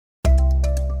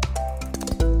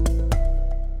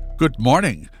Good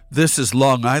morning. This is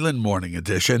Long Island Morning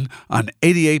Edition on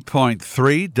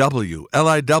 88.3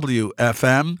 WLIW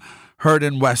FM, heard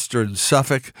in Western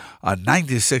Suffolk on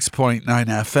 96.9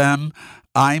 FM.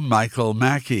 I'm Michael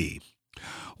Mackey.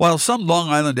 While some Long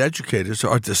Island educators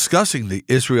are discussing the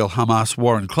Israel-Hamas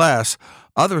war in class,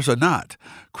 others are not.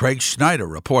 Craig Schneider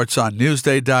reports on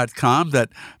Newsday.com that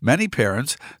many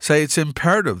parents say it's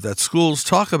imperative that schools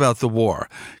talk about the war,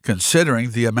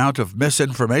 considering the amount of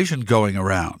misinformation going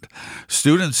around.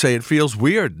 Students say it feels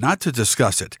weird not to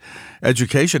discuss it.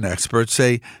 Education experts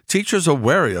say teachers are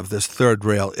wary of this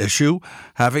third-rail issue,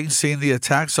 having seen the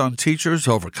attacks on teachers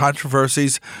over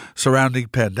controversies surrounding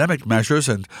pandemic measures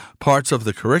and parts of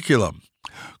the curriculum.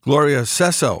 Gloria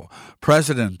Sesso,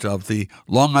 president of the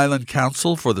Long Island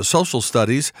Council for the Social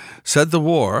Studies, said the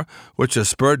war, which has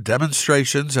spurred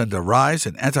demonstrations and a rise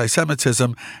in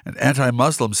anti-Semitism and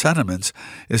anti-Muslim sentiments,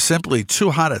 is simply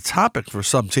too hot a topic for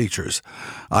some teachers.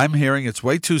 I'm hearing it's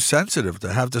way too sensitive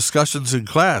to have discussions in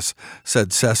class,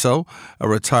 said Sesso, a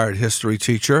retired history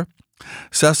teacher.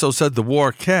 Sesso said the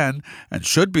war can and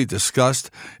should be discussed,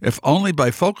 if only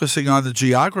by focusing on the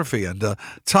geography and the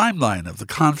timeline of the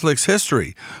conflict's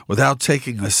history without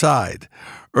taking a side.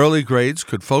 Early grades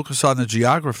could focus on the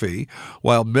geography,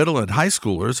 while middle and high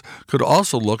schoolers could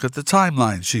also look at the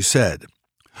timeline, she said.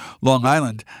 Long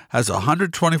Island has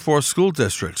 124 school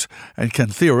districts and can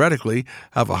theoretically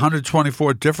have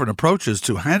 124 different approaches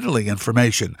to handling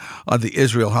information on the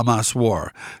Israel-Hamas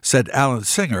war, said Alan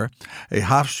Singer, a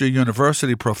Hofstra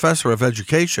University professor of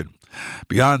education.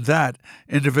 Beyond that,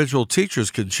 individual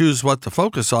teachers can choose what to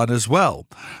focus on as well.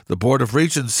 The Board of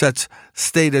Regents sets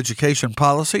state education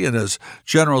policy and has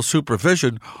general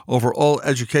supervision over all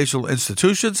educational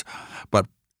institutions, but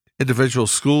individual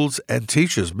schools and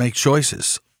teachers make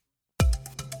choices.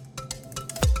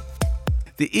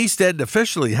 The East End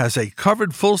officially has a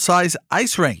covered full-size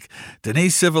ice rink.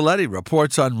 Denise Civiletti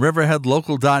reports on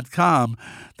RiverheadLocal.com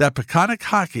that Peconic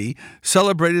Hockey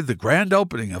celebrated the grand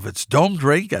opening of its domed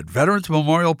rink at Veterans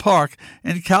Memorial Park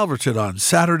in Calverton on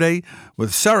Saturday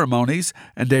with ceremonies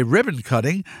and a ribbon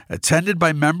cutting attended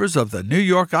by members of the New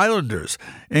York Islanders,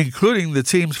 including the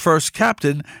team's first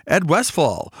captain, Ed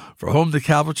Westfall, for whom the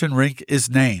Calverton rink is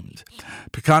named.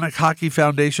 Peconic Hockey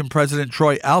Foundation President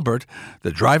Troy Albert, the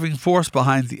driving force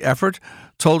behind the effort,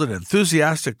 told an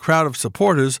enthusiastic crowd of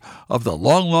supporters of the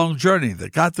long journey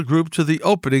that got the group to the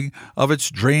opening of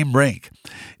its dream rink.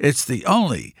 It's the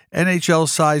only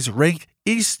NHL-sized rink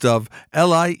east of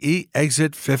LIE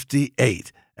Exit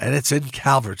 58, and it's in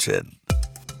Calverton.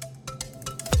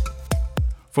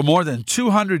 For more than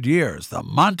 200 years, the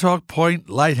Montauk Point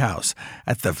Lighthouse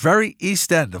at the very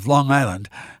east end of Long Island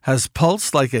has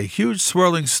pulsed like a huge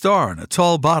swirling star in a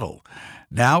tall bottle.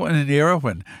 Now, in an era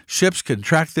when ships can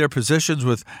track their positions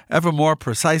with ever more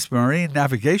precise marine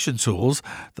navigation tools,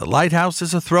 the lighthouse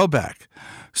is a throwback.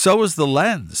 So is the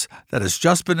lens that has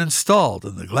just been installed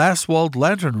in the glass-walled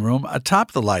lantern room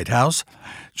atop the lighthouse.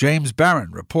 James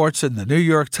Barron reports in the New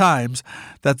York Times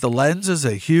that the lens is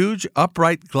a huge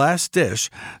upright glass dish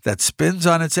that spins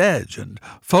on its edge and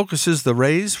focuses the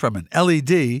rays from an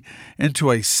LED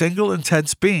into a single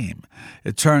intense beam.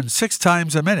 It turns 6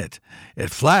 times a minute.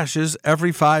 It flashes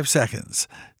every 5 seconds.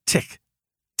 Tick,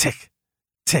 tick,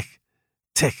 tick,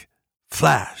 tick,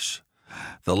 flash.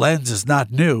 The lens is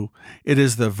not new. It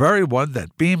is the very one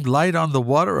that beamed light on the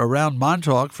water around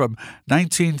Montauk from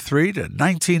 1903 to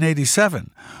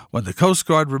 1987, when the Coast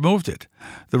Guard removed it.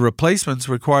 The replacements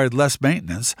required less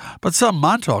maintenance, but some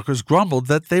Montaukers grumbled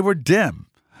that they were dim.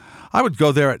 I would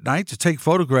go there at night to take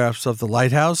photographs of the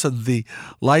lighthouse, and the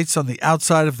lights on the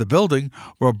outside of the building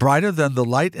were brighter than the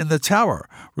light in the tower,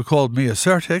 recalled Mia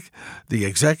Sertic, the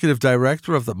executive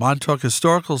director of the Montauk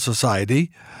Historical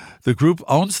Society. The group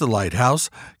owns the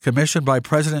lighthouse, commissioned by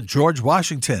President George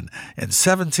Washington in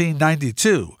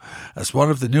 1792 as one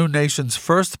of the new nation's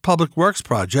first public works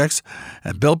projects,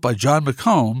 and built by John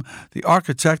McComb, the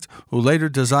architect who later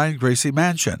designed Gracie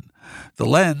Mansion. The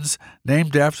lens,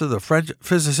 named after the French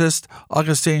physicist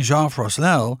Augustin Jean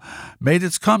Fresnel, made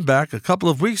its comeback a couple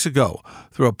of weeks ago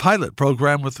through a pilot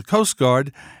program with the Coast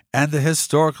Guard and the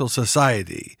Historical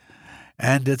Society.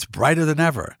 And it's brighter than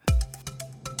ever.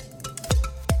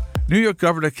 New York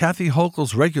Governor Kathy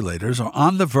Hochul's regulators are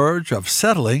on the verge of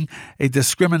settling a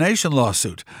discrimination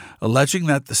lawsuit, alleging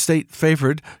that the state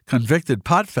favored convicted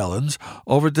pot felons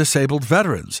over disabled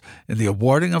veterans in the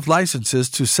awarding of licenses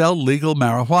to sell legal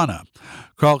marijuana.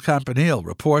 Carl Campanile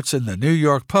reports in the New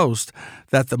York Post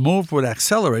that the move would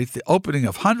accelerate the opening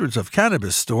of hundreds of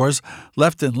cannabis stores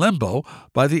left in limbo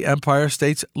by the Empire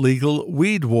State's legal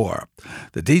weed war.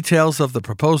 The details of the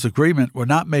proposed agreement were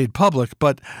not made public,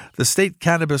 but the State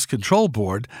Cannabis Control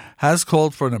Board has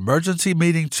called for an emergency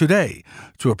meeting today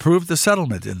to approve the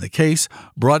settlement in the case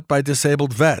brought by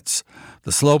disabled vets.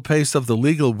 The slow pace of the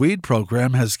legal weed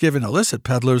program has given illicit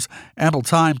peddlers ample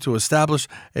time to establish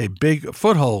a big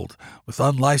foothold with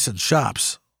unlicensed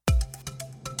shops.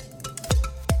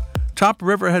 Top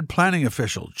Riverhead planning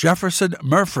official Jefferson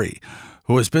Murphy,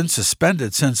 who has been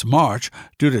suspended since March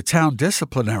due to town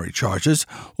disciplinary charges,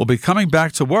 will be coming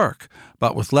back to work,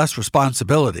 but with less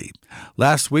responsibility.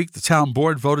 Last week, the town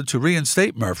board voted to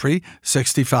reinstate Murphy,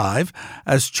 65,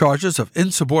 as charges of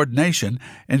insubordination,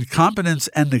 incompetence,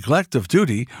 and neglect of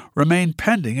duty remain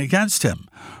pending against him.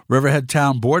 Riverhead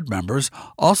Town Board members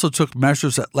also took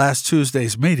measures at last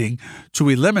Tuesday's meeting to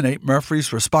eliminate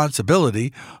Murphy's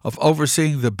responsibility of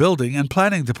overseeing the building and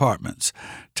planning departments.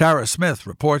 Tara Smith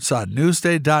reports on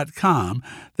Newsday.com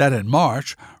that in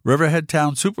March, Riverhead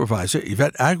Town Supervisor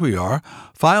Yvette Aguiar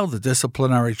filed the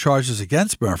disciplinary charges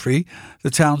against Murphy, the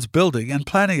town's building and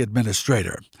planning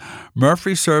administrator.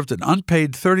 Murphy served an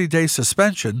unpaid 30-day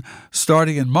suspension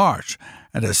starting in March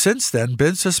and has since then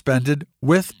been suspended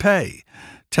with pay.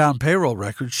 Town payroll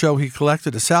records show he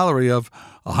collected a salary of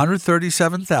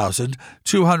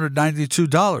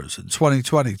 $137,292 in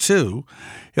 2022.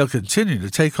 He'll continue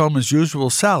to take home his usual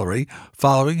salary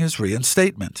following his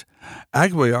reinstatement.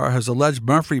 Aguiar has alleged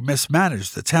Murphy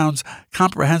mismanaged the town's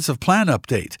comprehensive plan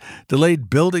update, delayed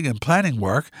building and planning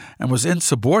work, and was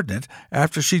insubordinate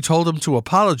after she told him to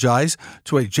apologize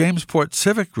to a Jamesport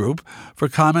civic group for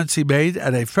comments he made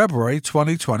at a February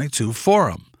 2022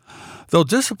 forum. Though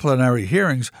disciplinary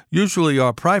hearings usually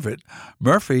are private,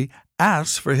 Murphy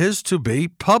asks for his to be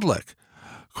public.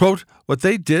 Quote, "What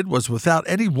they did was without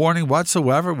any warning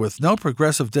whatsoever, with no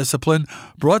progressive discipline,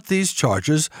 brought these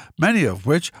charges, many of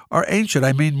which are ancient,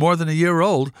 more than a year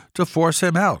old, to force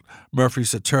him out,"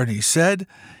 Murphy's attorney said.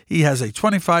 He has a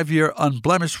 25-year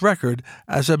unblemished record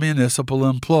as a municipal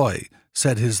employee,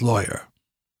 said his lawyer.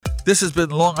 This has been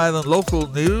Long Island Local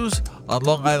News on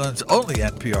Long Island's only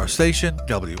NPR station,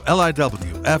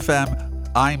 WLIW-FM.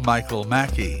 I'm Michael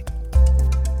Mackey.